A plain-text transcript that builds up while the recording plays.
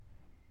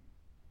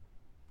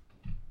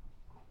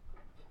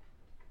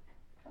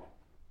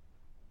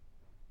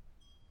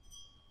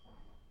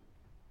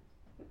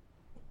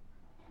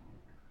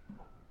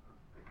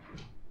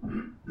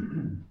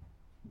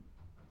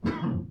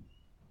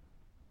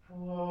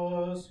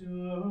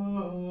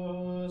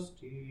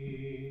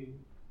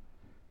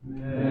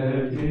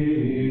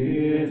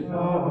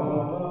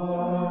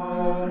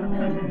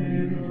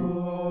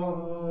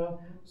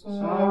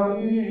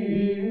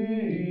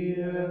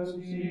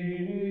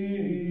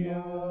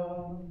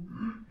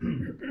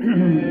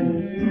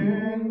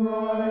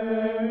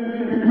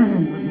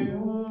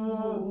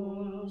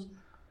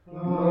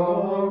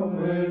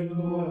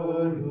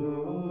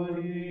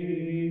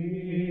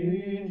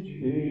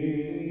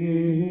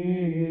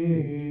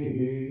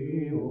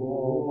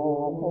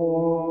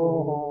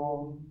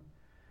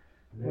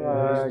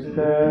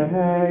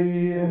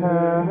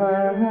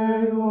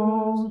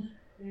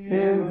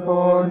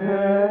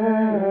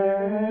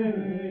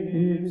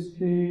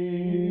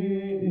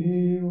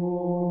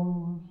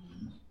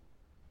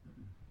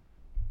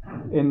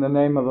In the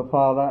name of the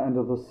Father, and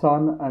of the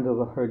Son, and of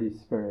the Holy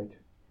Spirit.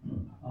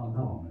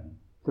 Amen.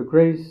 The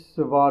grace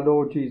of our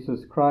Lord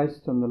Jesus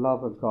Christ, and the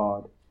love of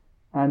God,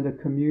 and the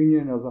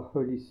communion of the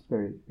Holy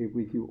Spirit be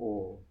with you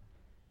all.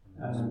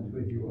 And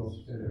with your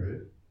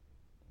spirit.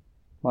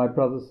 My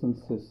brothers and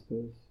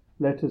sisters,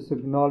 let us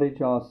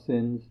acknowledge our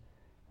sins,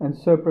 and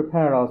so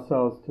prepare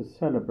ourselves to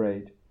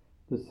celebrate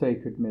the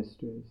sacred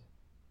mysteries.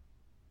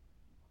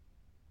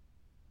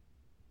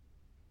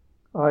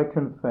 I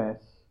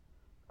confess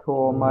to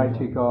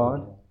Almighty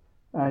God,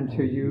 and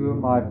to you,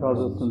 my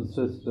brothers and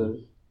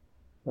sisters,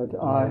 that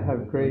I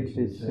have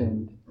greatly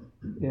sinned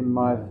in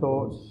my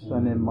thoughts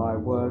and in my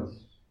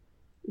words,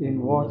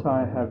 in what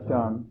I have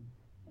done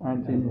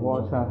and in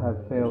what I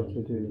have failed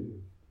to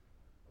do,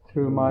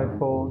 through my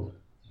fault,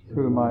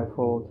 through my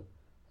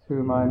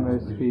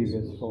most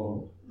grievous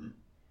fault.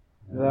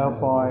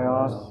 Therefore I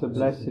ask the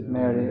Blessed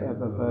Mary,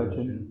 ever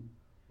Virgin,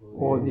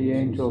 all the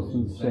angels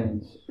and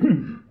saints,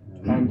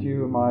 and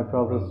you, my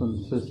brothers and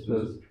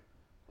sisters,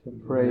 to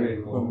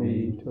pray for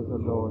me to the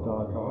Lord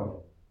our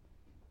God.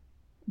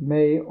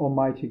 May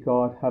Almighty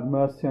God have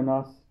mercy on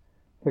us,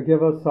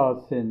 forgive us our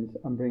sins,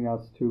 and bring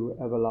us to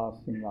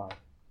everlasting life.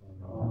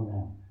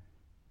 Amen.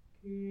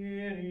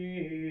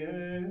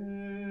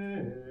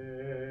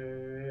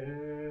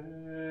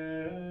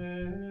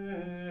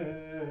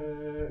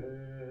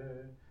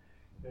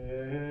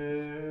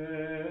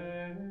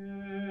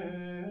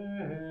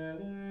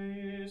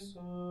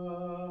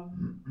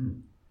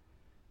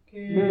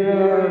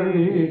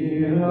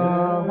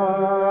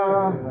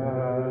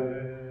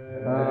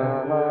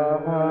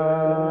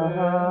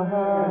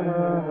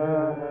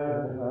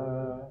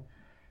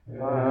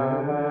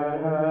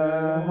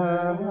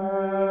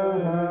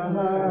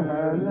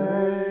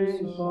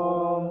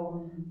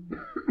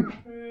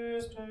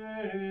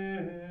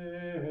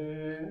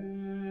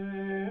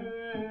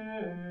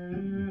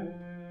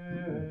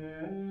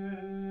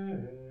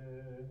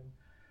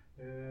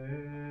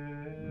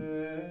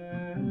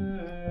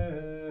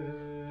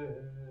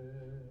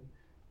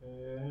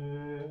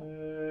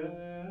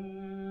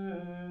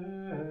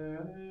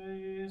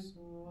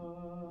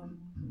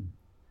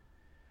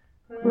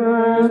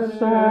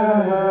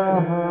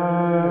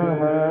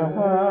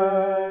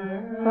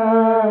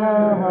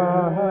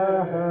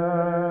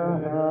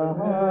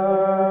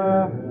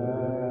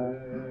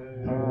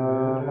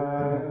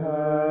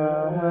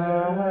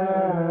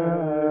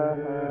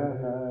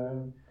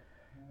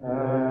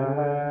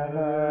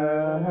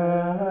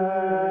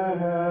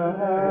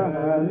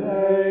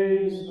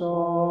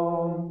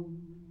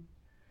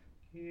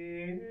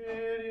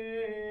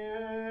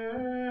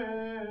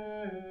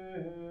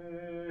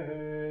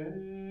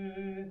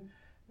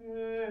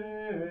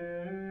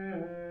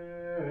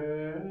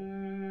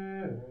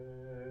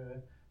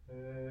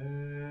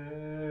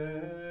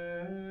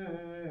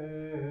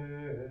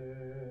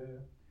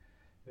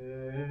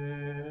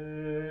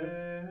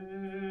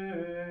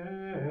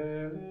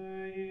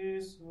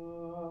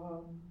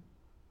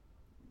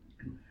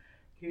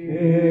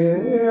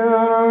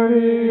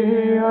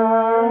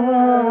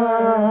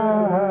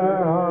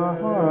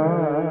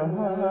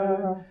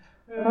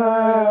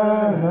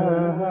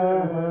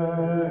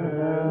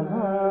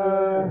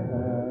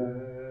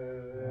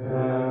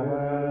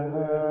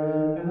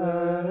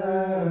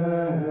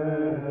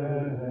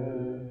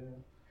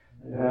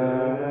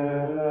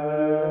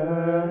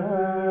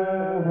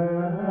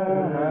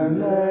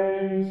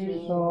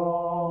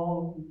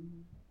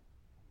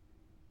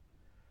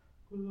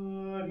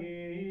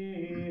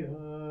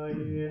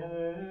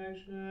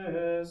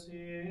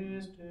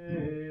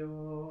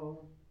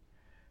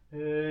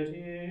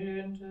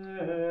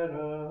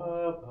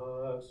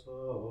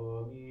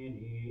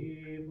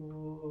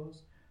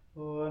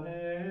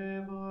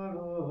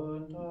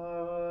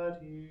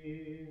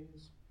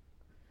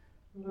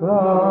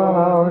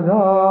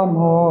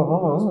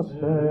 Laudamus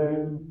te,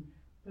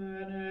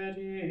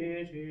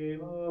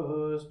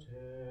 benedicimus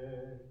te,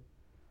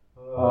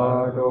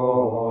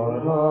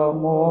 adoramus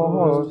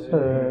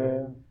te,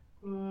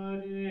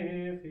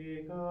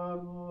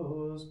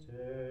 glorificamus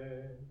te,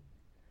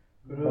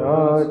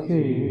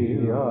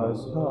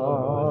 gratias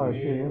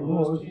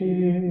agimus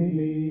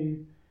tibi,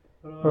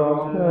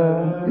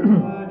 propter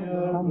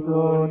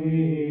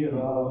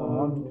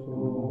gloriam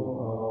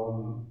tuam.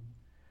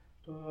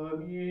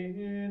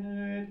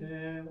 Domine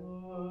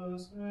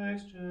Deus ex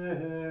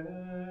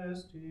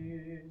celestis,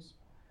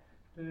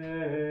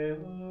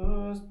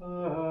 Deus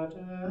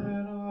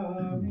Pater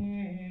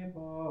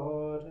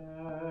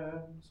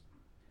omnipotens,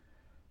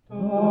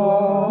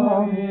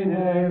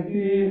 Domine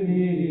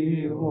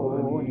Filii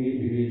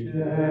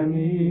unigenite,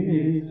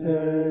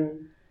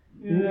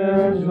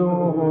 Iesu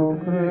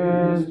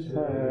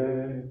Christe,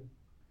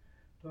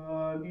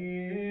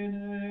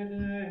 Domine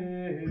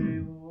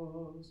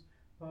Deus,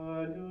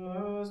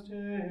 Agnus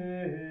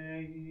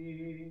Dei,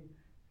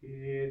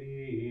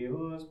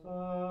 Filius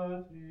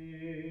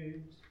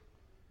Patris,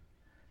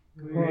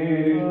 qui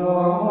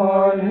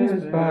tollis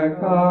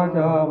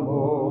peccata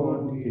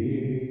mundi,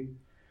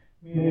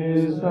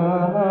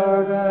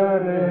 miserere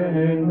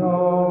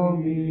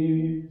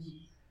nobis,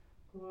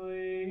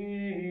 qui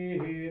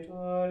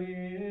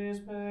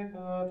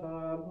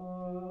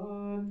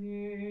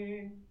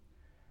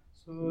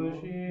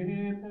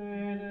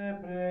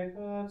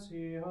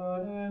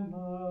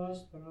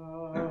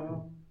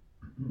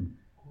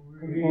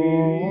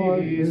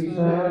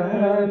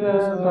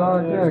sedes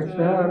ad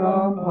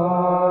dexteram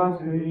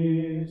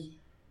Patris,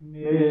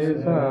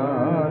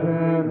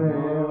 miserere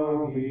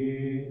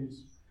nobis.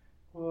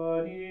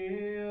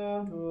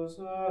 Quoniam tu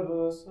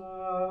salus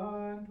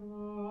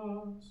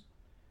sanctus,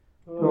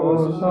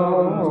 Tu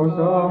salus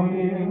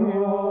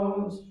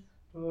Dominus,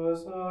 tu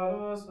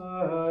salus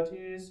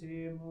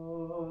Altissimus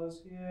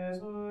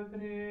Iesu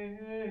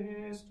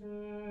Christe.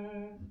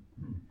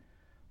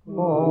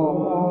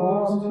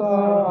 O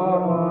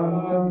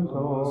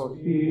Sancto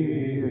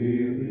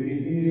Spiritu,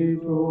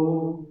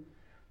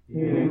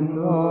 in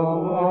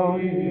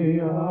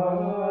gloria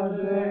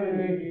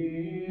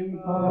Dei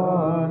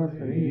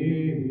Patris.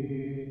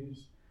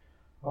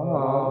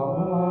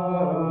 Amen.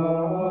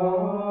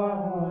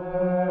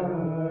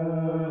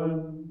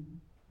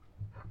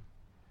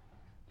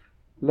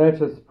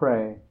 Let us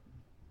pray.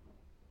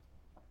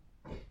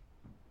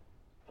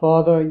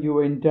 Father,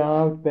 you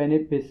endowed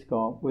Bennet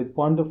Biscop with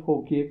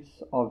wonderful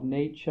gifts of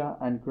nature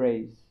and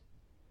grace,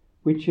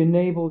 which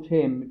enabled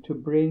him to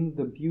bring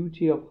the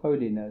beauty of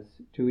holiness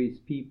to his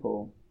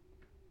people.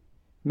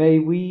 May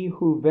we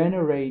who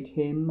venerate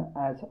him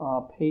as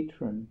our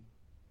patron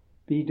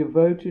be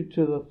devoted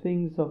to the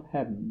things of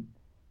heaven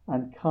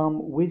and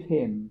come with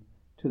him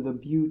to the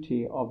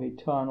beauty of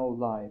eternal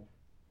life.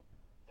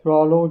 Through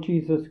our Lord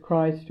Jesus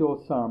Christ, your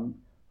Son,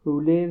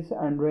 who lives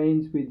and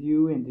reigns with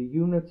you in the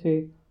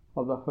unity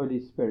of the Holy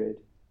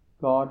Spirit,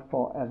 God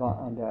for ever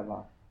and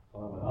ever.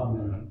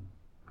 Amen.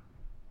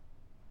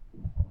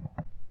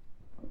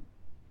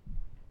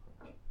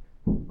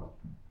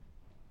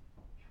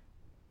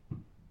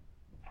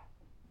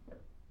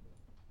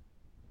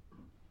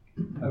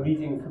 A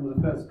reading from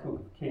the first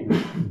book of Kings.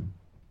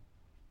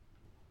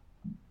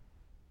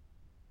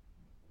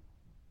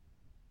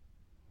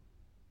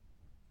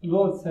 The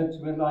Lord said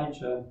to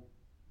Elijah,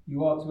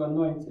 "You are to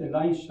anoint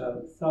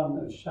Elisha, son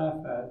of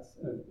Shaphat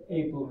of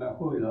Abel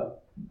Meholah,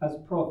 as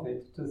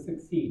prophet to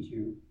succeed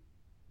you."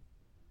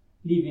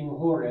 Leaving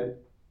Horeb,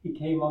 he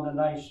came on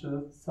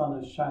Elisha, son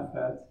of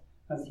Shaphat,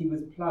 as he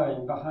was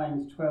ploughing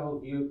behind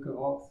 12 yoke of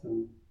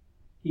oxen,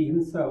 he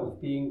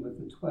himself being with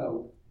the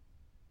 12.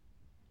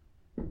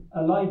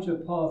 Elijah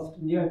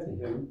passed near to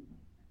him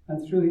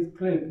and threw his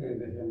cloak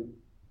over him.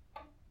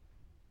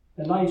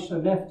 Elisha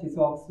left his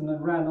oxen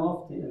and ran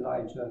after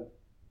Elijah.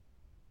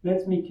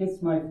 "Let me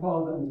kiss my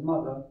father and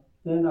mother,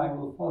 then I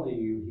will follow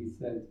you," he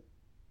said.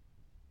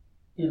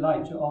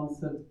 Elijah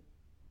answered,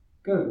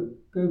 Go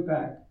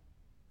back,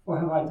 for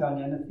have I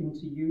done anything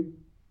to you?"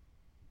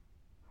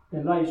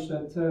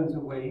 Elisha turned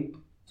away,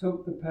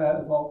 took the pair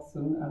of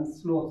oxen and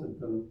slaughtered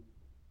them.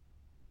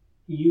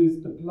 He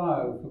used the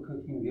plough for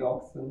cooking the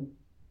oxen,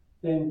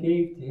 then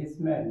gave to his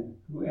men,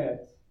 who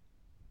ate.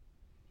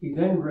 He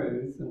then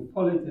rose and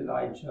followed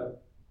Elijah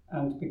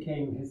and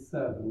became his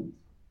servant.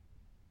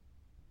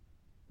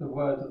 The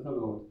word of the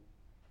Lord.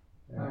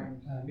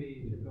 Thanks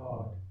be to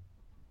God.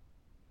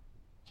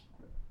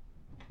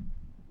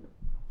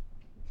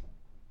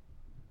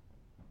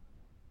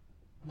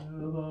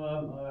 You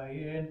are my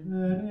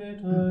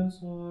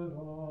inheritance, O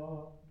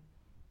Lord.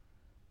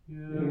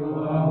 You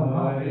are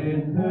my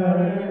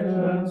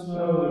inheritance,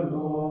 O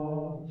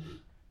Lord.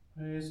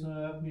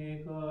 Preserve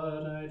me,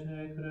 God, I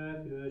take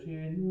refuge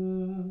in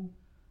you.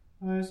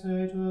 I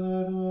say to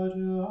the Lord,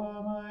 you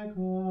are my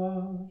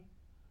God.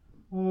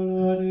 O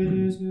Lord, it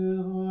is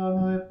you who are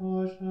my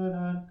portion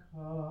and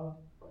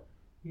cup.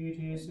 It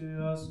is you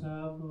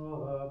yourself who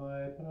are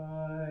my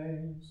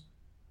prize.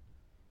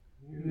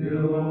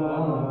 You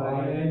are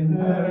my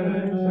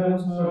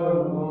inheritance, O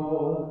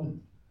Lord.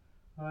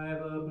 I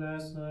will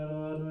bless the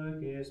Lord who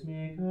gives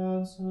me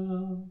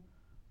counsel,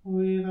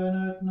 who even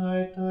at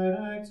night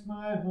directs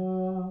my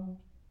heart.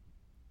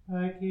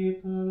 I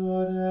keep the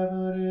Lord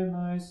ever in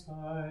my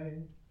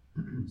sight.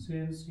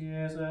 Since he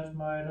is at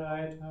my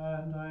right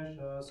hand, I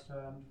shall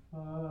stand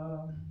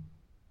firm.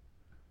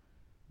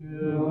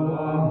 You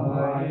are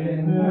my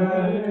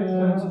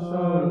inheritance, O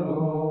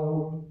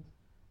Lord.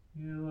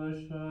 You will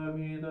show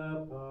me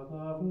the path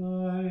of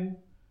life,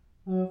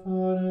 the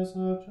fullness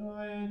of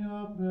joy in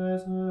your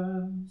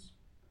presence.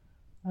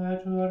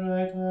 At your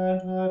right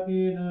hand,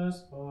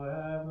 happiness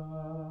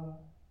forever.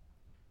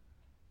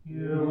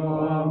 You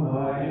are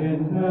my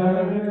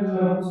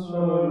inheritance,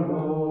 O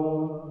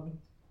Lord.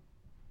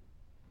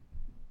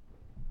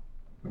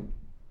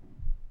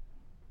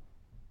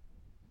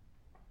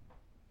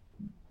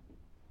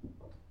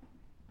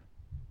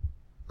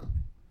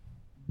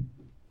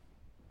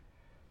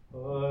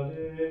 Alleluia.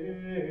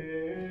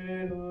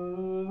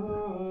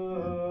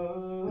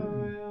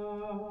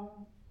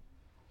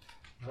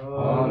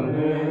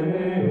 Alleluia.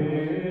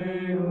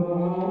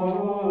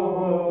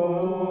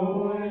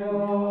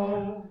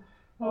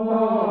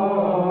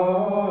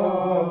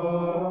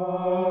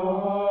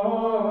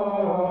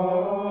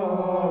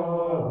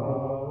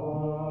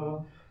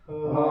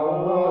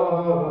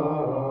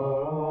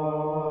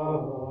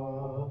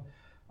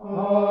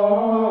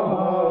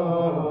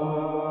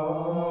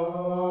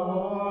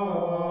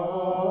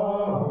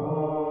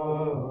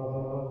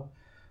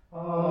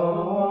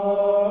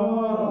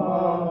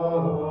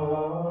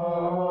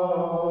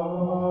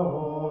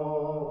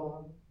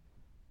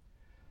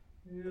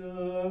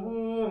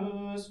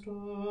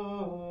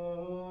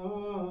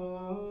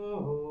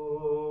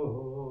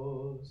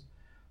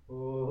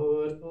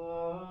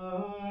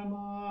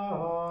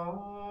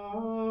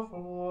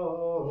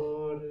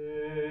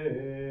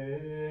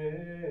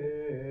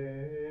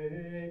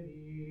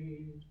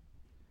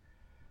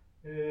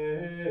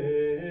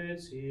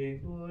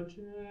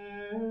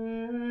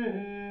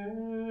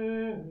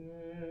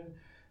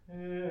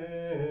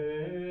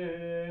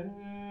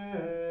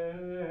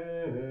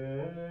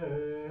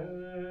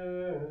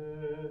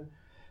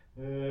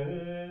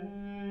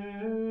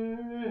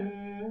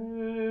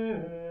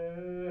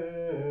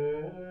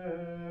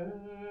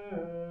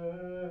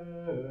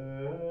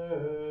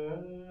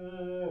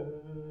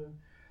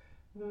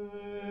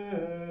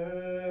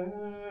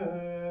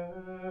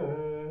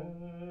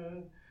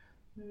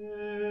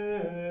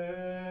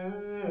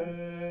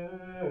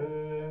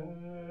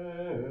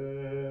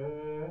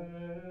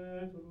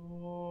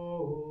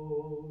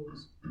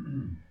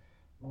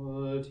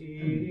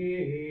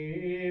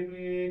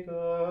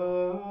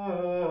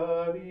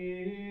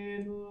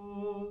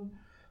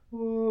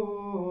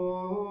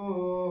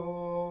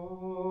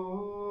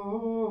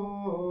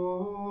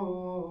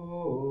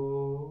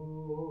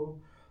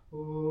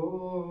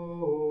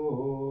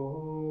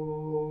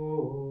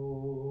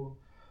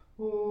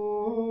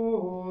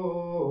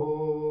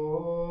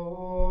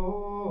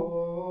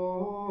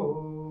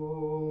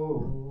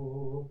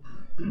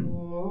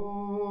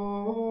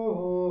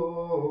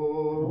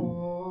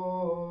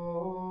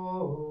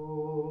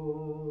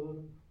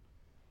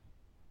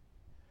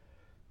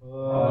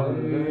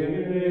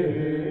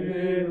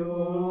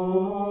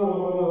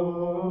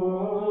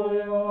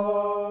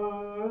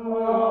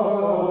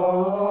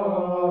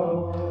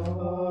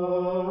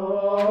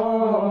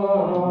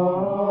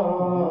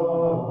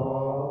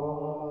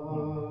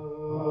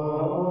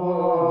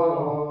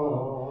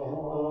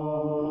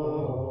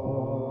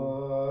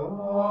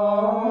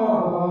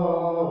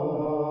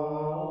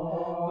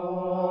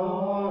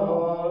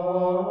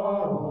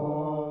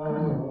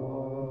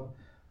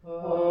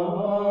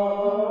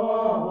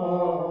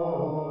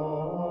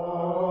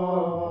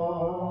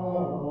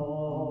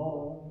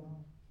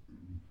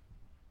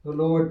 The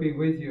Lord be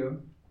with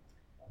you.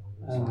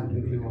 And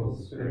with your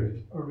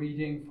spirit. A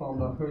reading from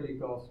the Holy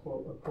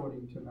Gospel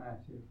according to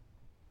Matthew.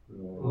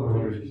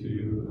 Glory to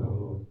you,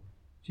 Lord.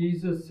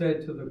 Jesus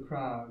said to the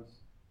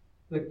crowds,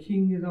 "The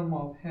kingdom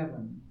of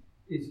heaven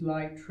is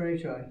like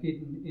treasure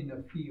hidden in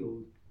a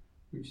field,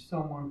 which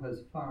someone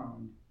has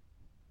found.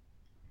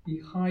 He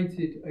hides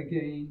it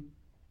again,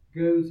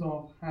 goes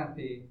off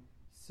happy,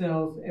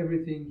 sells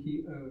everything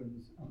he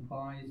owns, and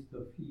buys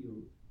the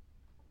field.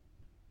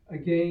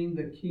 Again,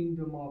 the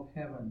kingdom of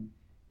heaven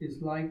is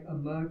like a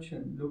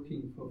merchant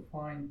looking for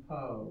fine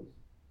pearls.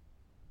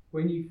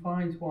 When he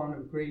finds one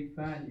of great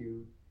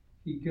value,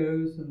 he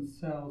goes and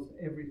sells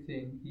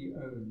everything he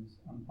owns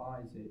and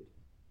buys it."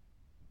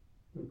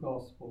 The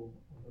Gospel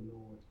of the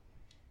Lord.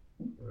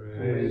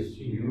 Praise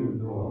to you,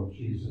 Lord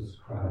Jesus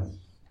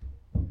Christ.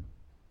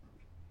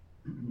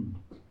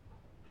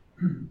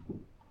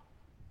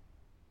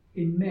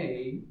 In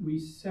May, we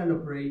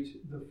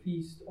celebrate the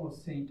feast of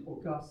St.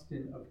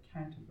 Augustine of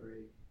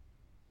Canterbury,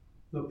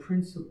 the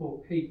principal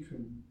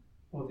patron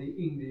of the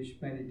English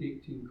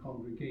Benedictine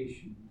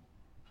congregation.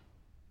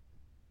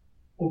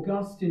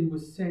 Augustine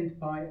was sent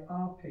by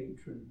our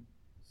patron,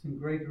 St.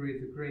 Gregory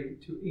the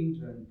Great, to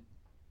England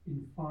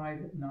in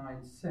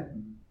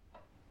 597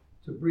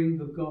 to bring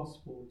the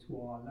gospel to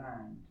our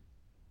land.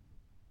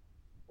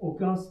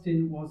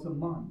 Augustine was a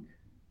monk,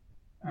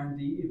 and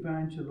the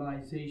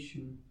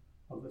evangelization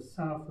of the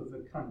south of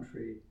the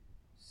country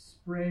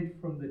spread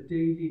from the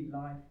daily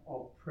life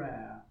of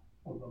prayer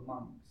of the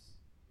monks.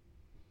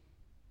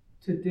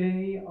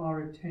 Today our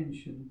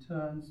attention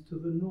turns to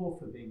the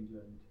north of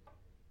England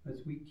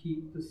as we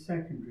keep the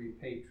secondary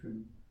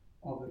patron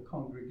of the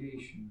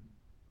congregation,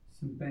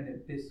 St.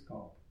 Bennet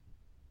Biscop.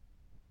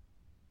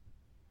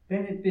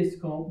 Bennet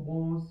Biscop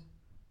was,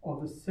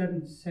 of the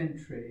 7th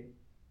century,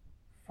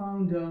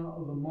 founder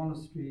of the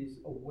monasteries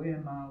of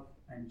Wearmouth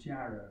and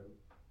Jarrow.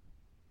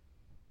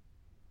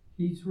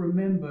 He's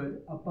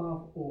remembered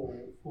above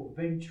all for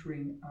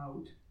venturing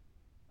out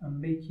and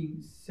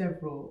making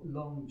several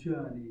long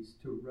journeys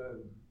to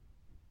Rome,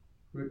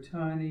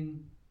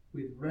 returning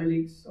with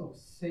relics of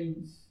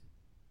saints,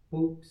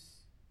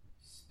 books,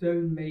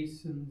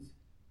 stonemasons,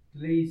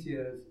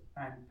 glaziers,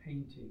 and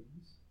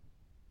paintings.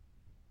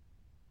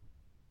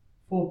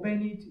 For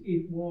Bennet,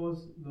 it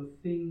was the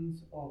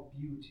things of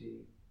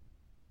beauty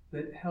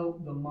that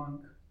helped the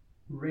monk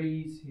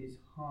raise his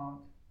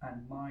heart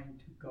and mind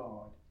to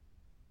God,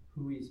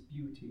 who is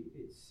beauty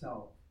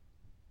itself.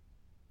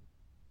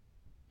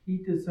 He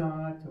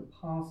desired to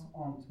pass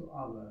on to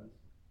others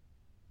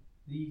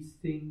these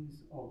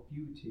things of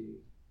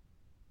beauty,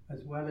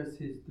 as well as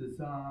his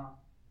desire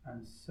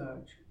and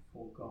search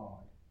for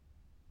God.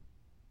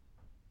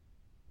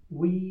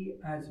 We,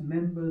 as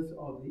members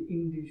of the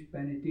English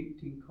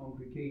Benedictine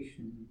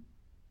congregation,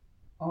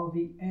 are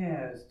the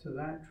heirs to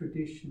that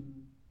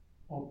tradition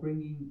of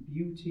bringing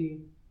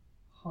beauty,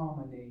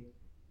 harmony,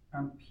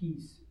 and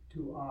peace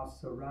to our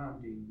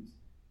surroundings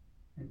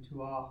and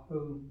to our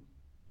home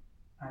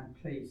and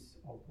place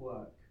of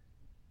work.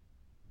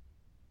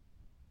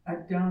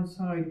 At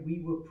Downside, we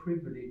were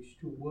privileged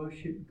to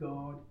worship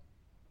God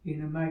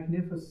in a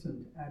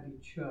magnificent abbey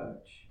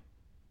church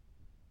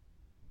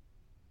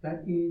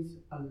that is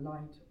a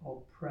light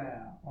of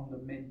prayer on the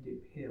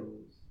Mendip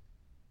Hills.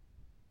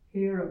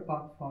 Here at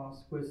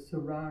Buckfast, we're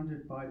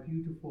surrounded by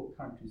beautiful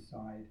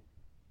countryside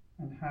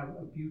and have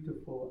a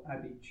beautiful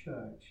Abbey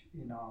church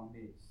in our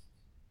midst.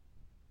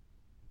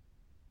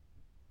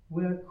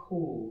 We're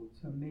called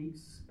to make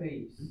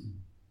space,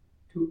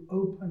 to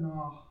open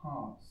our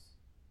hearts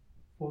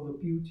for the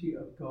beauty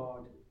of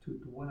God to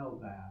dwell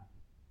there.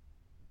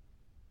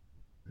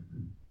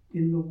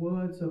 In the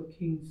words of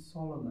King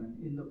Solomon,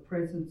 in the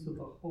presence of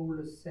the whole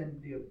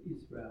assembly of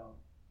Israel,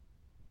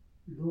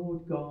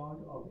 Lord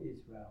God of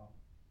Israel,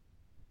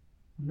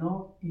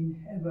 not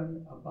in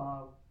heaven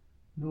above,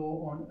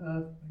 nor on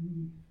earth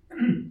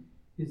beneath,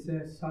 is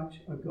there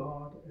such a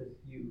God as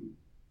you.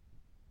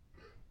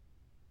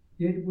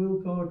 Yet will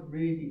God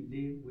really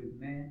live with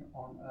men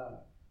on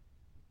earth?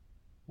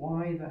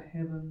 Why the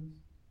heavens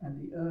and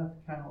the earth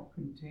cannot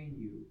contain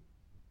you,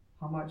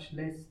 how much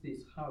less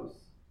this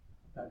house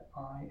that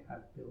I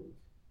have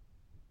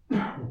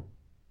built.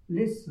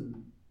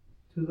 Listen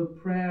to the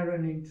prayer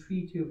and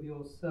entreaty of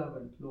your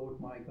servant, Lord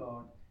my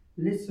God.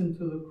 Listen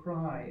to the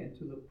cry and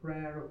to the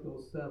prayer of your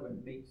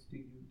servant makes to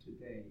you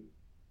today.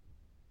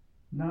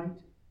 Night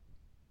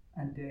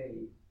and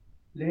day,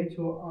 let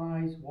your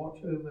eyes watch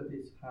over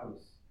this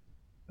house,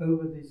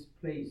 over this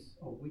place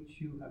of which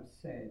you have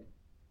said,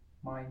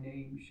 my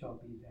name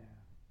shall be there.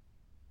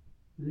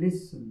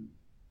 Listen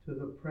to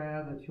the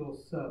prayer that your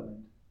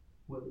servant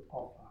will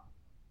offer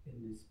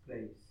in this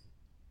place.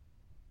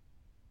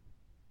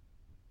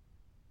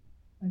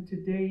 And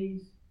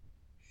today's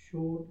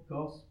short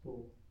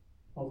gospel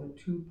of the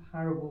two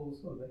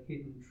parables of the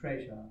hidden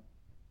treasure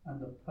and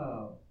the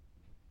pearl.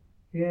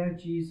 Here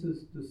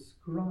Jesus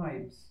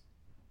describes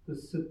the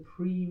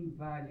supreme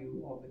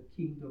value of the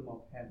kingdom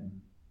of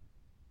heaven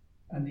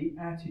and the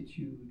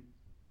attitude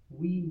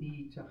we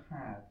need to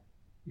have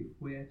if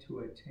we're to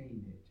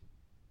attain it.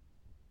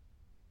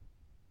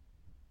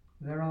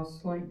 There are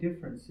slight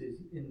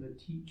differences in the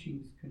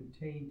teachings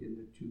contained in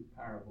the two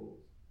parables.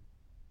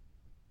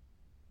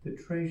 The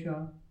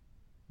treasure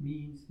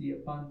means the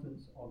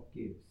abundance of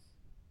gifts.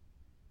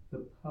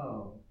 The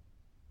pearl,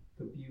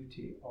 the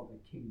beauty of the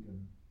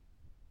kingdom.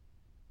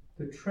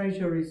 The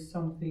treasure is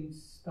something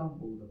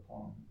stumbled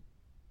upon.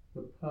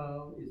 The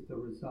pearl is the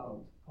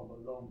result of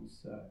a long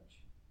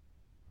search.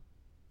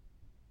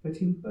 But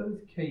in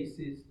both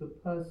cases, the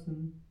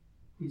person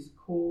is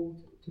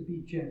called to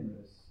be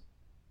generous,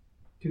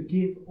 to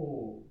give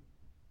all,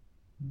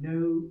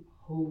 no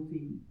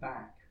holding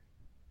back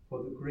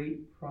for the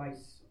great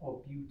price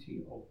of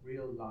beauty of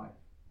real life,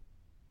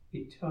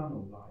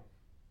 eternal life,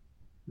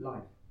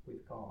 life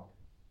with God.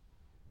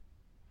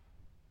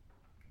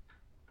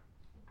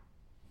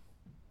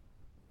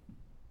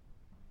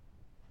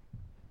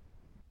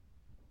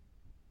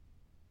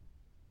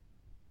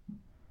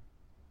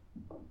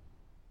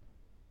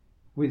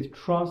 With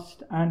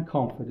trust and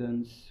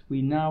confidence,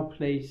 we now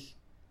place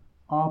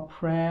our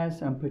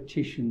prayers and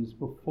petitions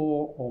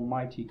before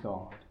Almighty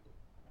God.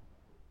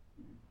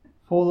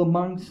 For the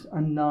monks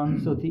and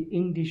nuns of the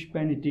English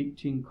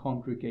Benedictine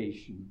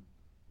congregation,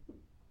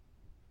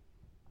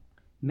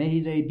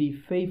 may they be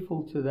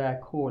faithful to their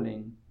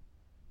calling,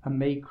 and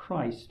may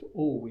Christ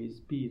always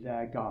be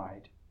their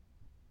guide.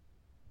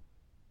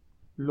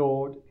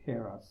 Lord,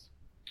 hear us.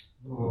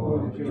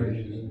 Lord,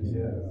 graciously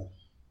hear us.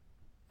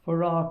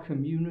 For our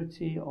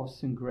community of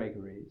St.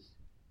 Gregory's,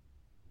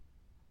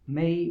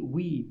 may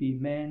we be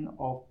men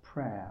of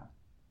prayer,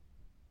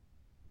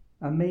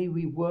 and may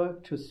we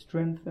work to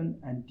strengthen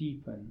and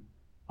deepen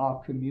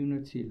our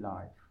community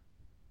life.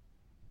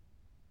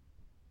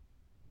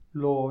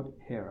 Lord,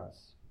 hear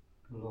us.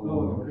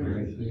 Lord,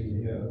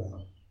 graciously hear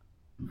us.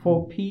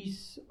 For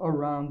peace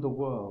around the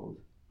world,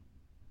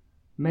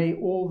 may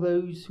all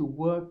those who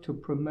work to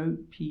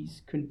promote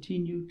peace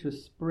continue to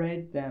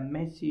spread their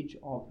message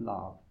of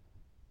love,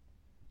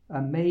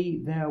 and may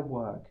their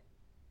work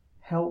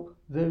help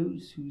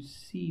those who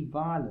see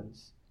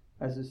violence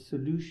as a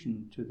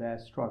solution to their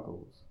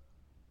struggles.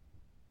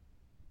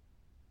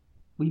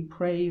 We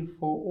pray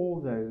for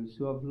all those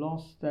who have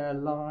lost their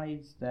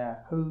lives,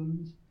 their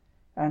homes,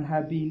 and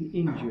have been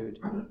injured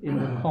in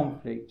the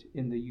conflict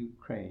in the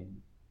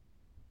Ukraine.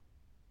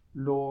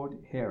 Lord,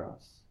 hear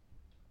us.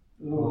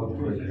 Lord,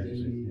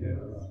 graciously hear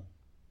us.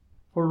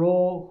 For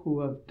all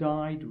who have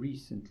died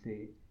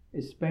recently,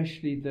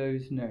 especially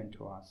those known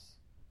to us,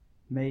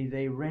 may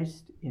they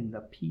rest in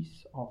the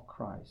peace of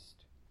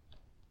Christ.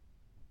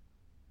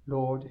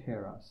 Lord,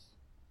 hear us.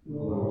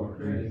 Lord,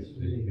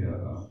 graciously hear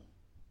us.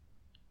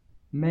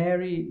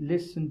 Mary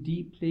listened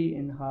deeply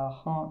in her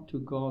heart to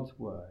God's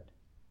word.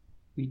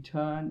 We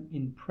turn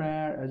in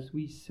prayer as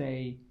we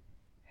say,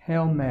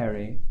 Hail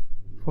Mary,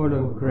 full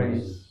of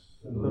grace,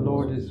 the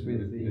Lord is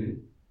with thee.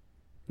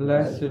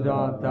 Blessed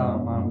art thou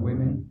among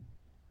women,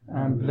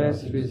 and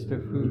blessed is the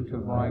fruit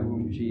of thy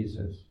womb,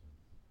 Jesus.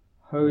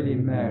 Holy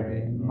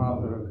Mary,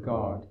 Mother of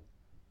God,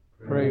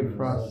 pray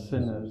for us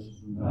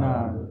sinners,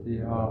 now and at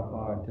the hour of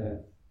our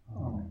death.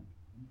 Amen.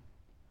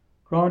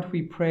 Grant,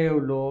 we pray, O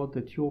Lord,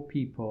 that your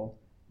people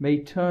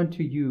may turn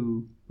to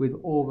you with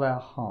all their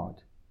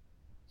heart,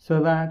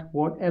 so that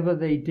whatever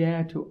they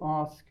dare to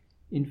ask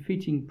in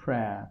fitting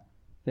prayer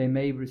they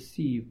may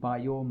receive by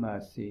your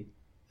mercy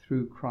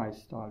through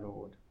Christ our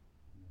Lord.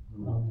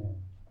 Amen.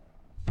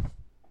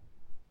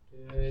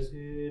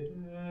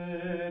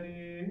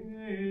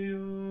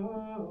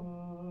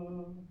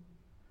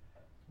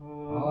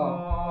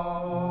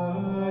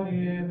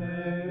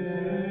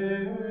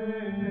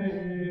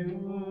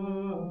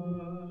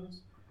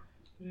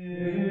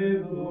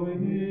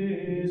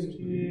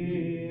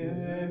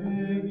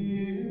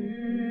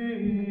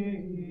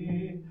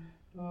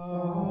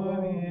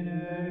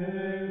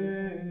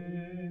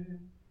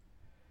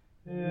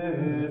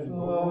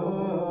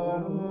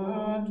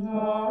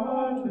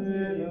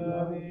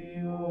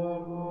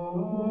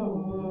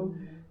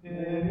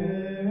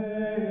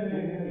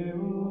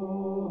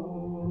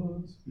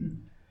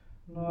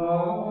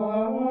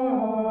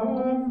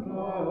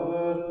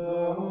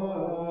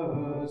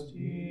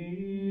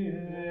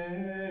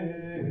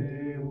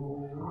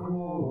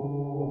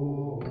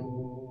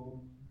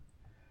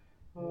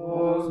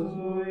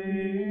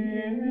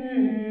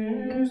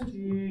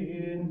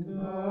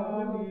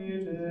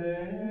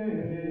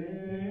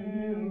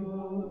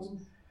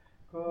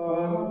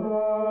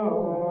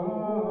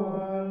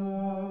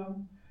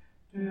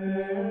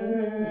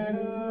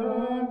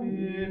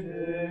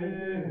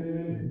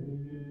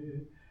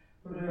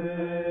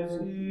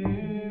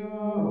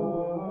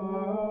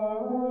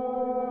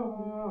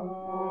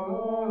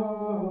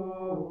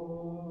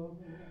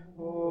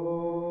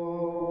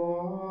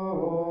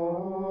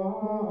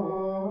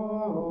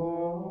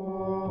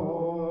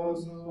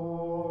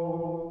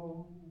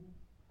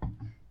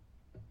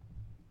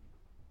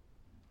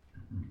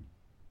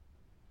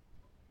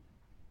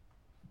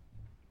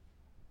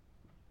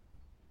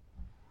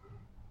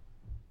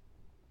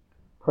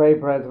 Pray,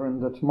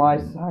 brethren, that my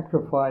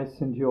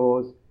sacrifice and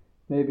yours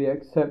may be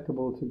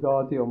acceptable to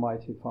God the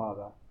Almighty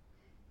Father.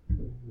 O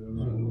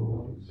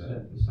Lord,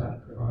 accept the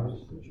sacrifice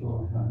at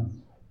your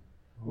hands,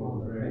 for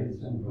the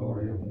praise and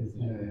glory of his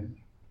name,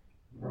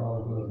 for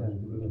our good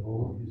and the good of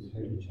all his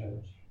holy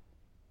church.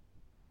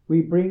 We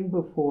bring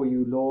before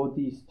you, Lord,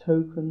 these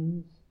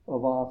tokens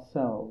of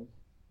ourselves.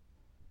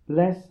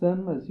 Bless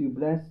them as you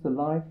bless the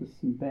life of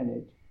St.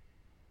 Bennet,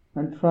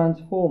 and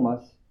transform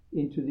us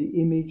into the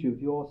image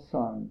of your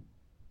Son,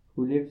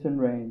 who lives and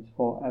reigns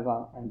for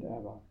ever and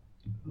ever.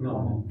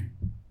 Amen.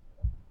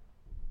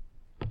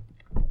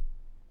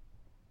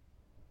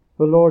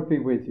 The Lord be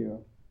with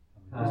you.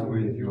 And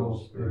with your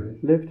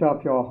spirit, Lift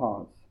up your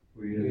hearts.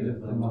 we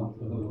lift them up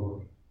to the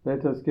Lord.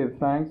 Let us give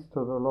thanks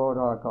to the Lord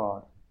our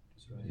God.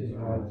 It is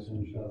right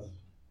and just.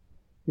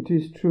 It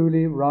is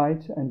truly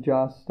right and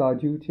just, our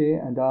duty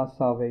and our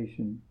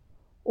salvation,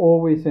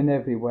 always and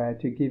everywhere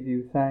to give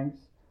you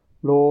thanks,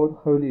 Lord,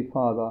 Holy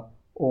Father,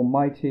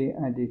 Almighty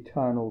and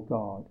eternal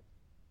God.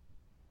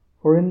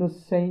 For in the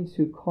saints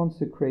who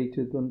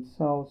consecrated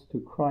themselves to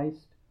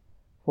Christ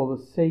for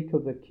the sake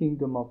of the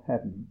kingdom of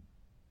heaven,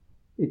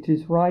 it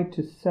is right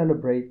to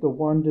celebrate the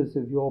wonders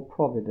of your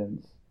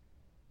providence,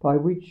 by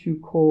which you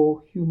call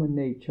human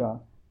nature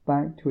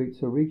back to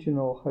its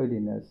original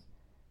holiness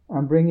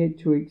and bring it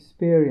to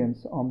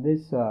experience on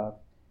this earth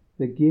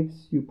the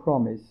gifts you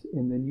promise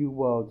in the new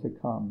world to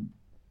come.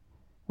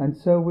 And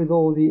so with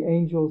all the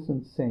angels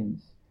and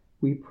saints,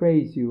 we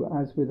praise you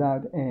as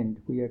without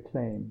end we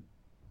acclaim.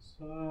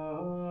 Sanctus,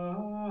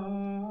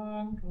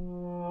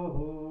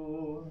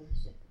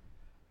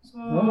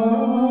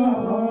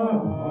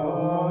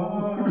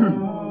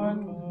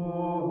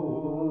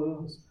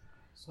 Sanctus,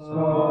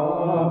 Sanctus,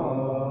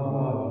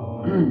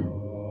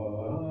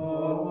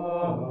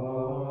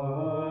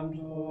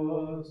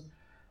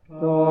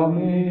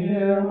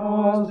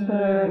 Dominus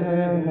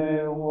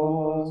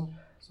Deus,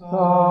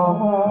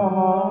 Sabaoth,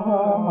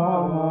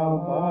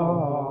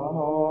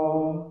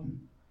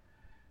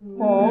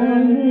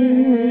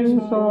 omnis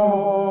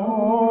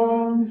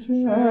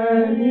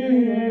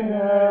celi et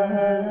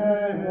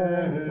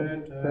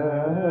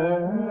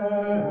terra,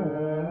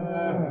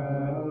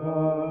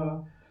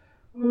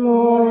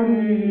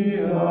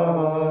 gloria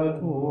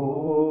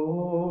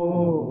tua.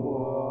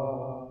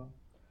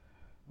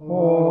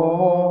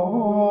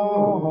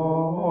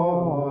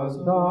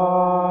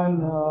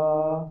 Hosanna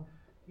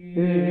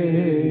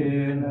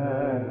in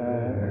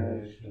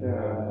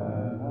excelsis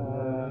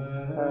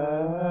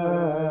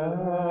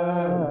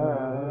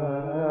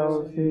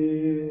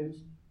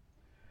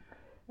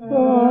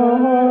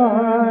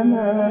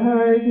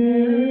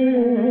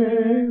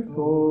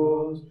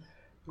benedictus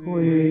qui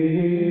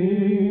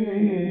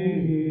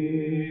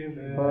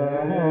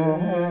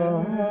venit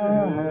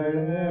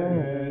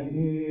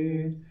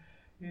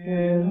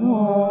in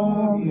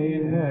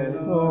nomine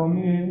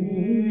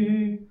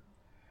Domini.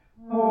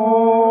 Hosanna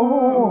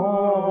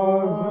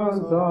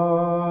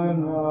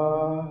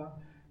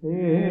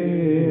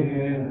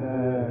in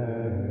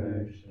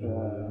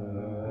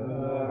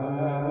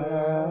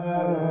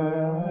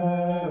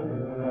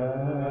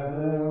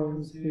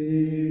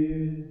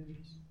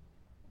excelsis.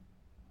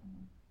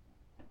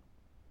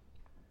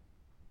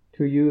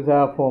 To you,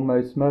 therefore,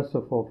 most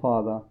merciful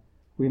Father,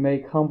 we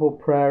make humble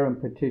prayer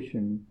and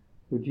petition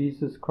through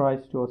Jesus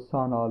Christ, your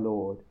Son, our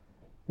Lord,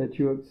 that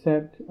you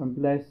accept and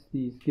bless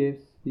these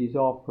gifts these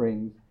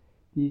offerings,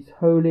 these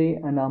holy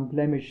and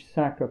unblemished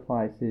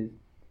sacrifices,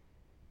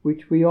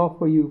 which we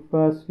offer you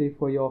firstly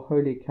for your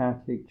holy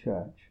Catholic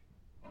Church.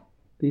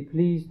 Be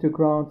pleased to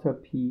grant her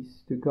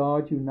peace, to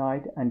guard,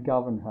 unite, and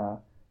govern her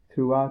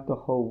throughout the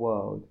whole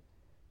world,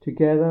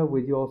 together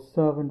with your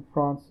servant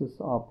Francis,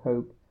 our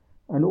Pope,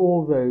 and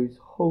all those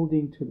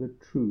holding to the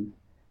truth,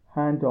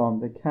 hand on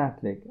the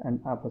Catholic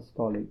and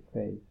Apostolic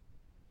faith.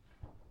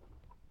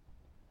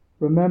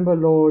 Remember,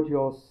 Lord,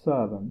 your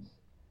servants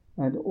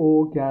and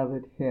all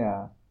gathered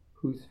here,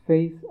 whose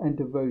faith and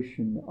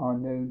devotion are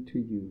known to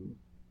you.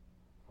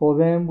 For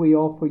them we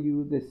offer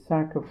you this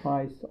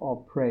sacrifice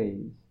of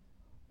praise,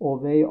 or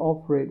they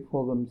offer it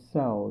for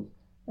themselves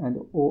and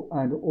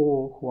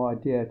all who are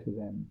dear to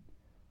them,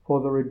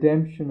 for the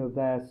redemption of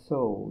their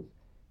souls,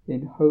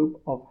 in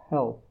hope of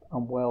health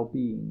and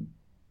well-being,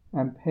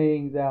 and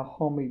paying their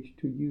homage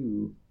to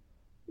you,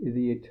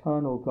 the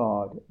eternal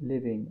God,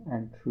 living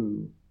and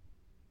true.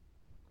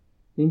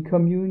 In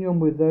communion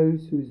with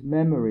those whose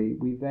memory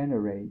we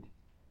venerate,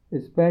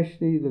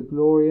 especially the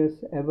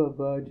glorious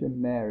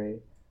ever-Virgin Mary,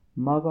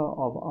 Mother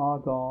of our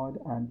God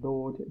and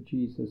Lord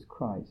Jesus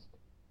Christ,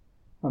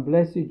 and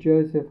blessed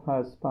Joseph,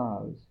 her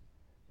spouse,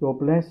 your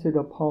blessed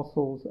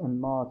apostles and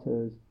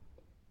martyrs,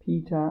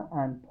 Peter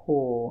and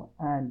Paul,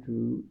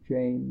 Andrew,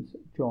 James,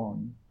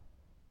 John,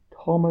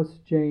 Thomas,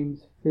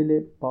 James,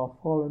 Philip,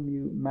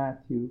 Bartholomew,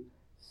 Matthew,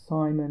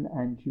 Simon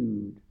and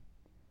Jude,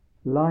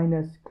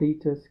 Linus,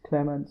 Cletus,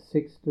 Clement,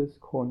 Sixtus,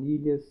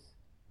 Cornelius,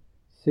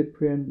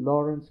 Cyprian,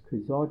 Lawrence,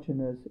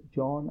 Chrysogonus,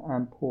 John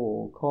and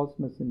Paul,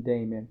 Cosmas and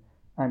Damian,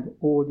 and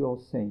all your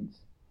saints.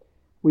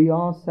 We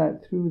ask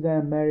that through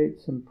their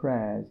merits and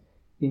prayers,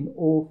 in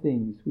all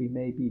things we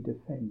may be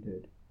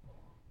defended.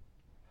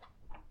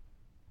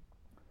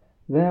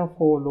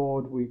 Therefore,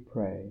 Lord, we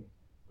pray,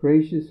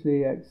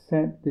 graciously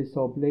accept this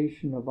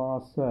oblation of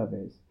our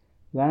service,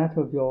 that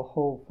of your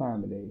whole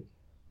family.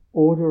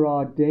 Order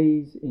our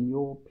days in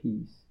your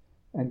peace,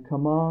 and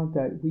command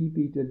that we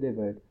be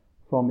delivered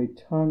from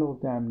eternal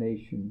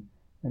damnation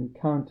and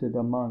counted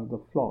among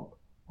the flock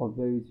of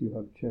those you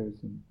have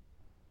chosen.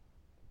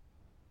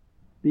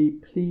 Be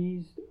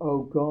pleased,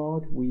 O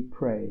God, we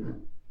pray,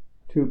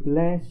 to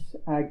bless,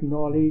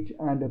 acknowledge,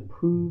 and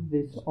approve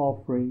this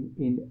offering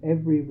in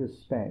every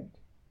respect.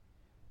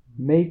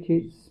 Make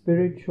it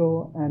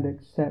spiritual and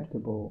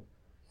acceptable,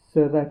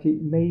 so that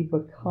it may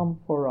become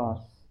for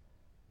us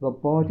the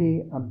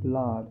body and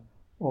blood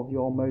of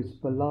your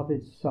most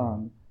beloved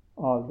Son,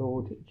 our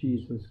Lord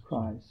Jesus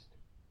Christ.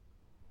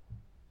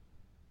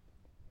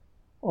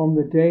 On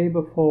the day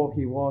before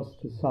he was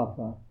to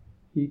suffer,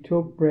 he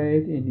took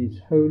bread in his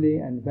holy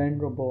and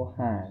venerable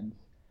hands,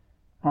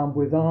 and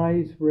with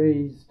eyes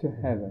raised to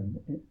heaven,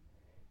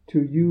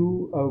 to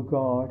you, O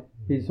God,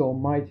 his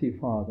almighty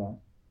Father,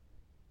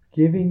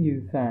 giving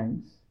you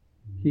thanks,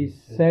 he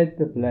said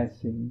the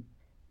blessing,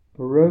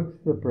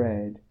 broke the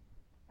bread,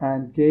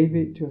 and gave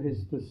it to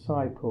his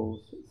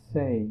disciples,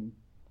 saying,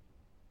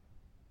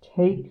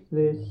 "Take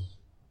this,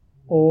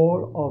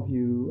 all of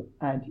you,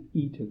 and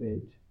eat of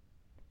it.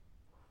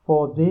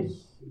 For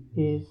this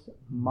is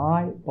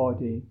my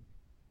body,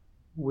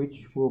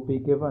 which will be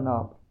given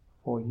up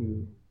for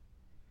you."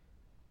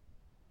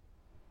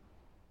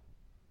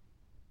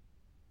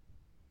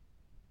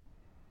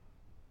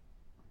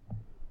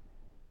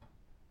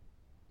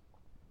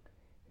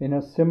 In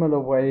a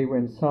similar way,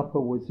 when supper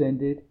was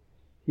ended,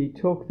 he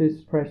took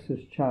this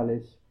precious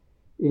chalice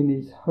in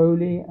his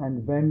holy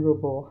and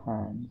venerable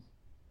hands,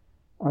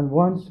 and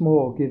once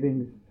more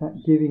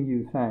giving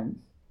you thanks,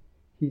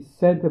 he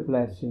said the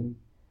blessing,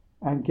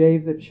 and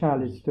gave the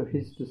chalice to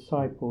his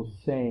disciples,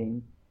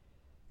 saying,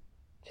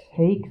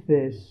 "Take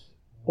this,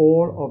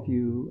 all of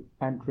you,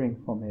 and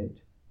drink from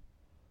it.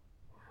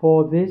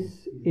 For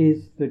this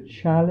is the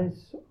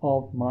chalice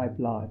of my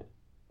blood,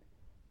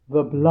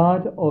 the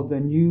blood of the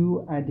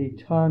new and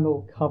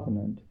eternal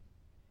covenant,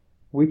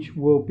 which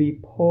will be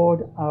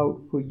poured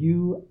out for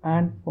you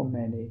and for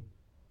many,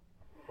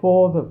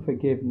 for the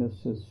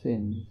forgiveness of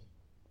sins.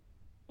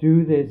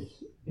 Do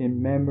this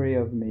in memory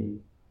of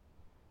me."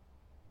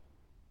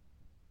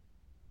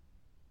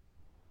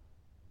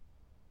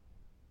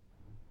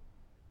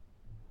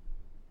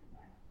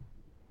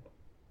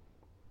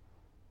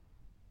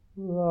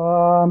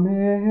 The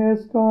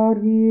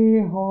mystery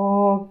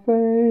of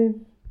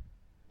faith.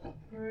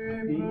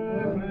 We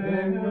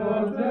proclaim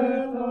your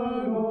death, O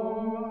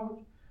Lord,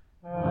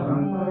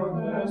 and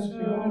profess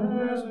your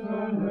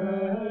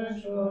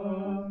resurrection,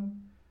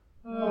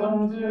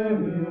 until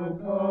you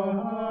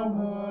come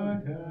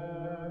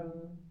again.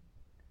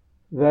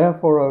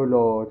 Therefore, O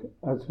Lord,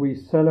 as we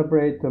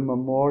celebrate the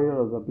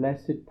memorial of the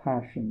Blessed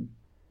Passion,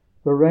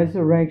 the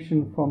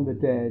resurrection from the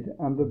dead,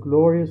 and the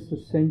glorious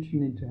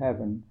ascension into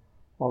heaven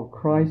of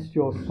Christ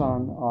your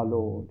Son, our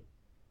Lord,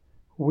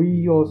 we,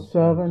 your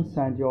servants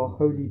and your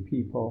holy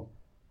people,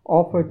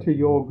 offer to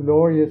your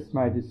glorious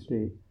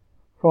majesty,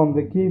 from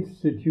the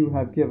gifts that you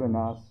have given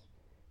us,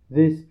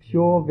 this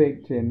pure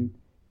victim,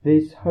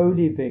 this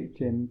holy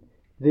victim,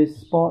 this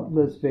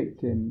spotless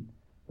victim,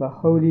 the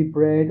holy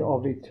bread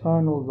of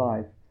eternal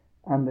life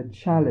and the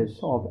chalice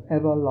of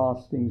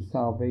everlasting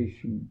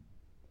salvation.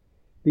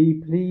 Be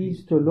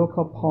pleased to look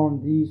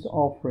upon these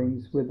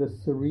offerings with a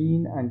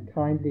serene and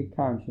kindly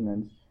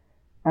countenance,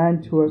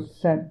 and to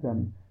accept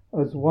them,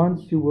 as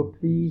once you were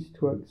pleased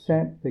to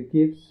accept the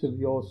gifts of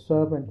your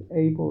servant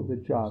Abel the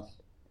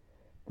just,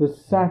 the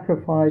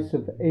sacrifice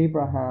of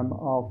Abraham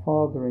our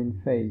father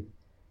in faith,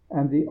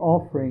 and the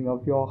offering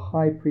of your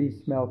high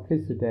priest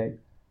Melchizedek,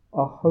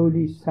 a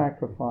holy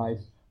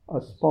sacrifice,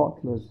 a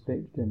spotless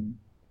victim.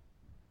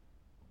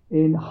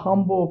 In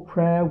humble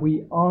prayer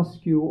we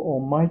ask you,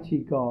 Almighty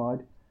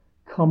God,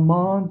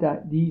 command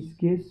that these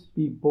gifts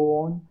be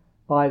borne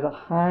by the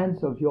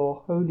hands of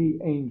your holy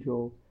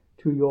angel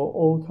to your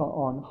altar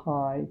on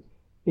high,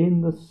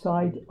 in the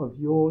sight of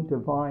your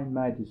divine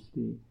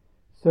majesty,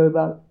 so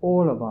that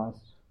all of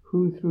us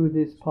who through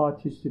this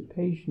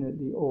participation at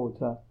the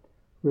altar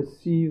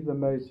receive the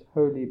most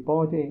holy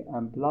body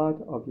and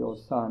blood of your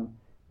Son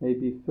may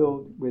be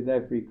filled with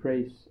every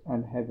grace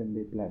and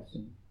heavenly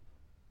blessing.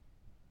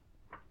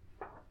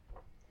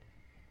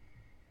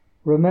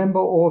 Remember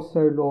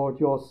also, Lord,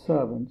 your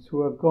servants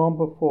who have gone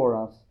before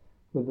us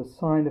with the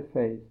sign of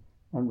faith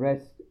and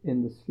rest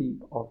in the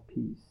sleep of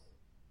peace.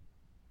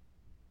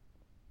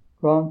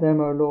 Grant them,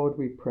 O Lord,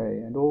 we pray,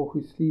 and all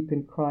who sleep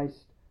in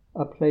Christ,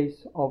 a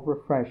place of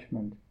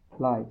refreshment,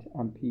 light,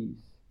 and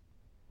peace.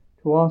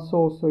 To us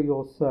also,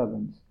 your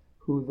servants,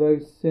 who, though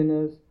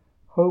sinners,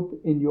 hope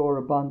in your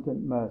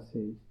abundant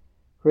mercies,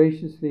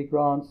 graciously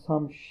grant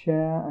some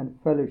share and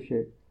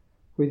fellowship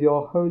with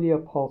your holy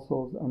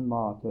apostles and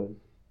martyrs,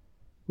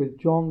 with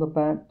John the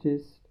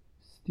Baptist,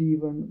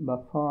 Stephen,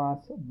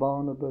 Matthias,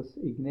 Barnabas,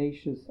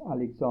 Ignatius,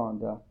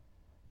 Alexander,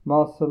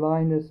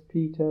 Marcellinus,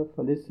 Peter,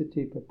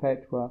 Felicity,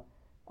 Perpetua,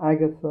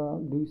 Agatha,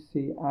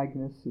 Lucy,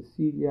 Agnes,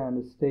 Cecilia,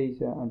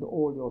 Anastasia, and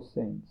all your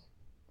saints.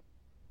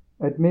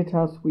 Admit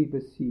us, we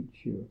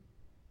beseech you,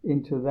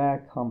 into their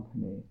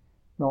company,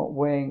 not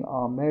weighing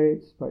our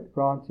merits, but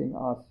granting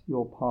us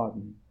your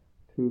pardon,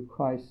 through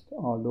Christ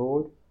our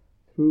Lord,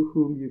 through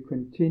whom you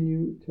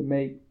continue to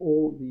make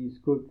all these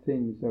good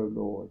things, O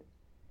Lord.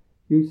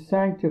 You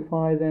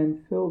sanctify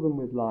them, fill them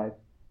with life,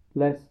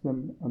 bless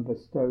them, and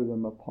bestow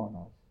them upon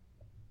us.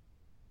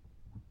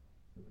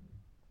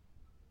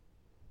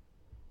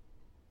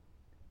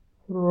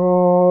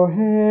 Through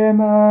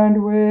him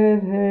and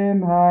with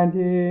him and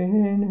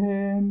in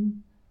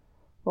him,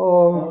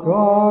 O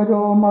God,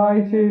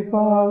 Almighty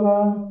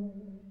Father,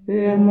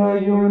 in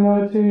the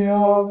unity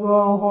of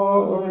the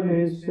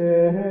Holy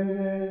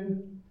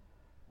Spirit,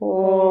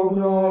 all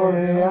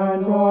glory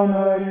and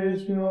honor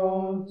is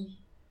yours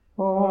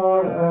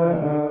forever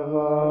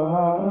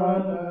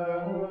and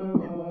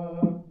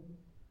ever.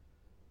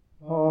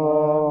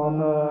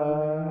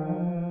 Amen.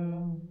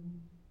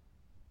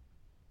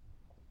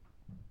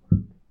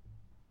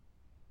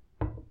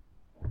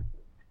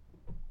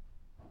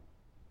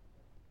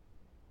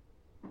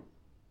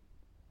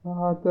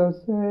 At the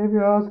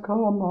Saviour's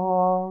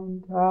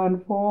command,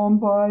 and formed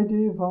by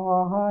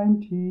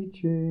divine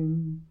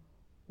teaching,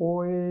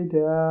 we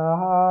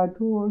dare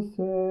to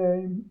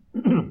say,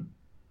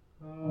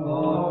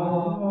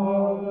 Our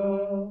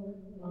Father,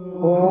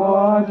 who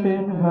art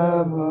in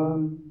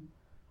heaven,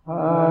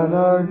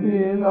 hallowed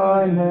be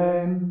thy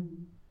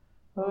name.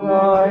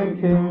 Thy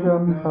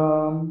kingdom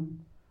come,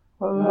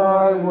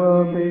 thy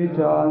will be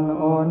done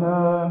on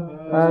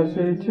earth as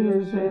it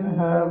is in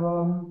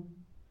heaven.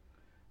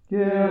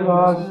 Give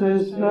us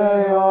this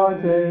day our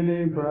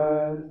daily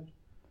bread,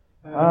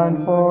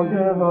 and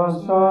forgive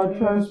us our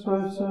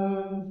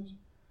trespasses,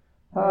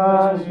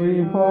 as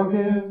we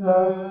forgive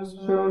those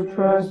who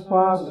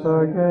trespass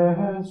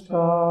against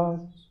us.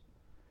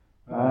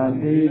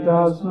 And lead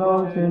us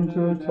not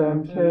into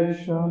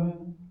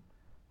temptation,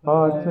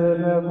 but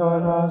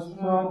deliver us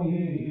from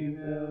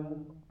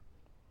evil.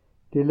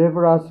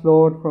 Deliver us,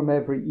 Lord, from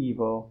every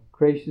evil.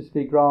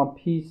 Graciously grant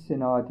peace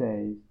in our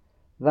days,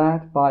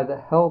 that by the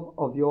help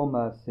of your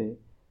mercy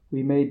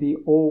we may be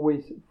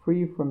always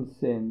free from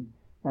sin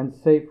and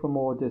safe from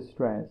all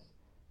distress,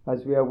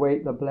 as we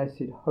await the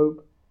blessed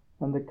hope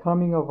and the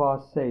coming of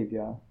our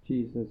Saviour,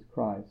 Jesus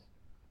Christ.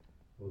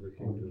 For the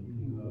kingdom,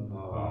 the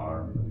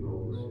power, and the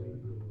glory,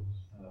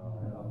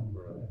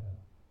 forever.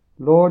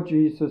 Lord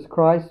Jesus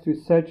Christ, who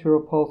said to your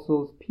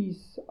apostles,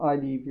 Peace I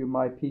leave you,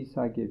 my peace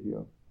I give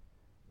you,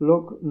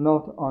 look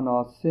not on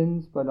our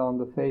sins, but on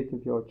the faith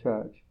of your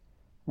church,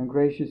 and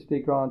graciously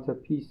grant her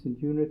peace and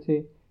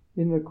unity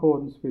in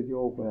accordance with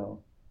your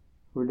will,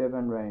 who live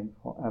and reign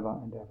for ever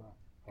and ever.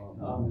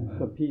 Amen.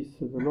 The peace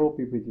of the Lord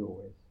be with you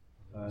always.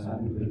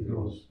 And with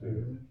your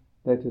spirit.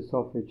 Let us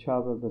offer each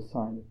other the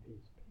sign of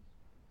peace.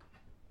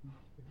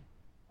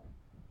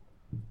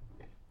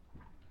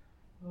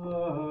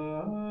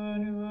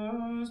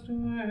 Agnus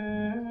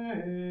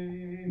Dei,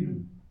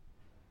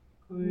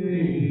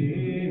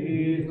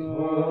 qui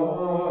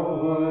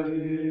vobis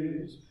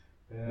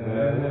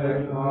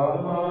peccata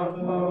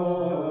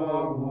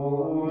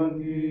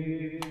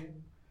mundi,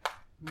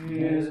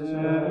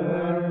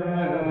 miserere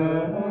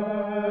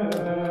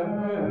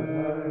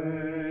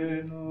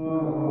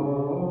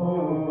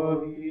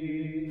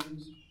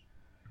nobis.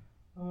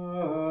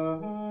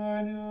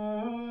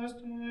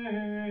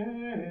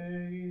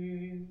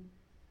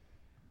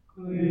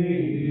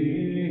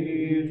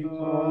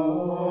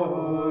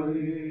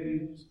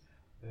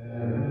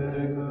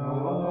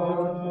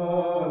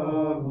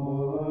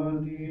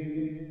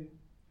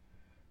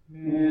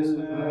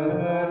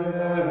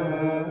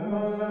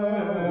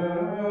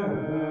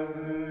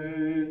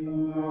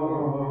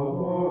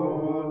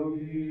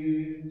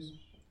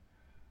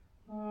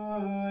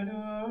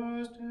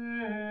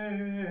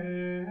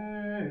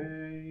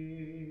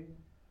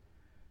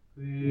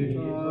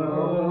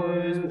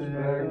 solis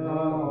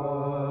peccata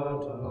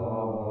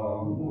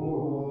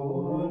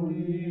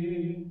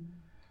mundi,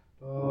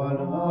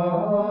 dona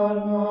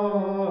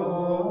nobis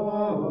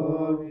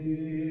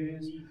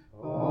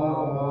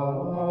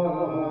pacem.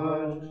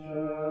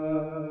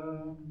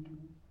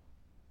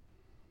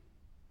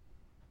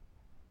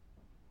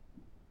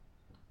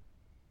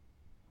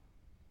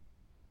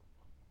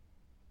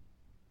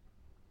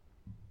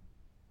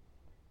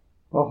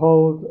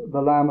 Behold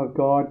the Lamb of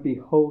God,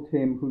 behold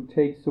him who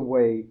takes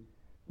away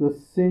the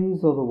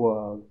sins of the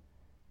world.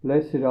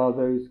 Blessed are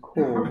those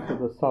called to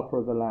the supper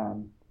of the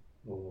Lamb.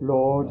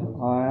 Lord,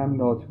 I am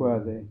not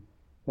worthy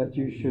that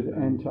you should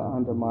enter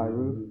under my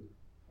roof,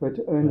 but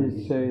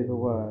only say the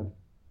word,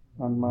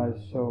 and my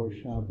soul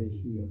shall be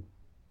healed.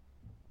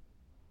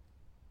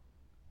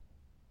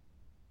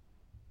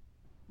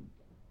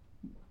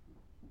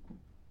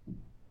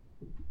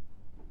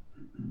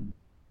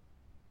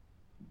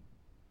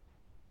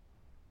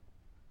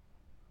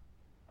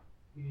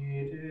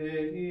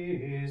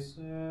 Ite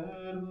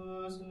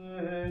servus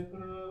et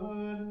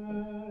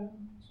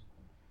prudens,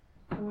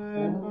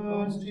 et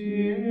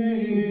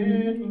constituit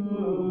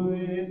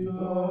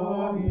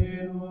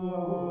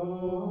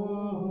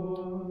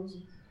Dominus,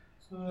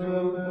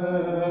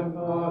 super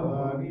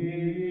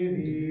familiam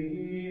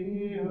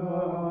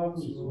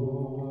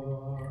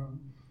suam,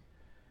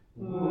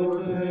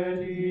 ut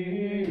et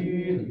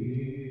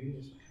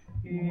illis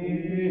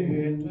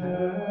in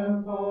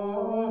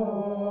tempore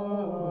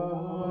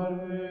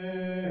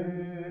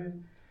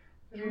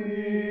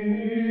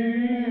triti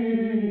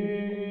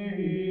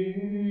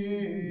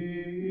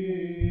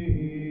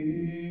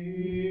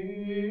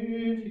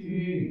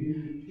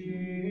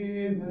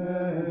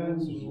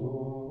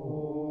mensuram.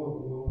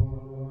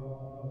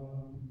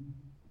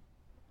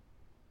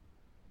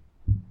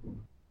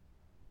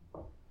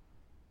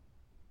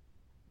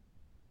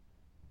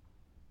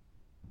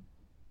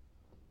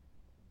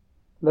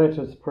 Let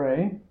us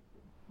pray.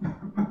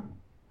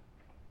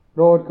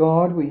 Lord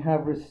God, we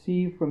have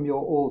received from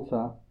your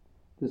altar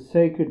the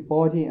sacred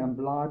body and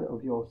blood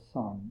of your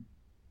Son.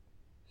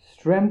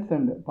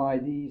 Strengthened by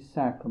these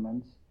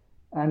sacraments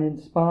and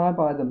inspired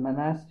by the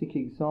monastic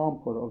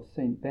example of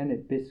St.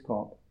 Bennet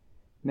Biscop,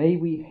 may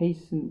we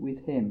hasten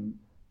with him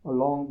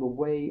along the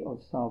way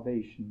of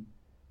salvation.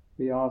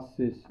 We ask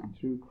this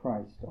through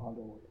Christ our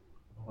Lord.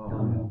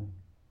 Amen.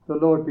 The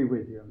Lord be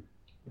with you.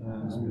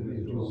 And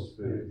with your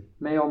spirit.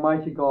 May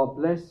Almighty God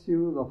bless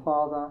you, the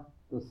Father,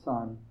 the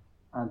Son,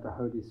 and the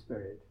Holy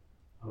Spirit.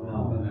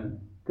 Amen.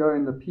 Go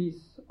in the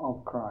peace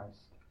of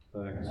Christ.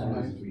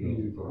 Thanks be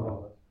to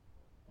God.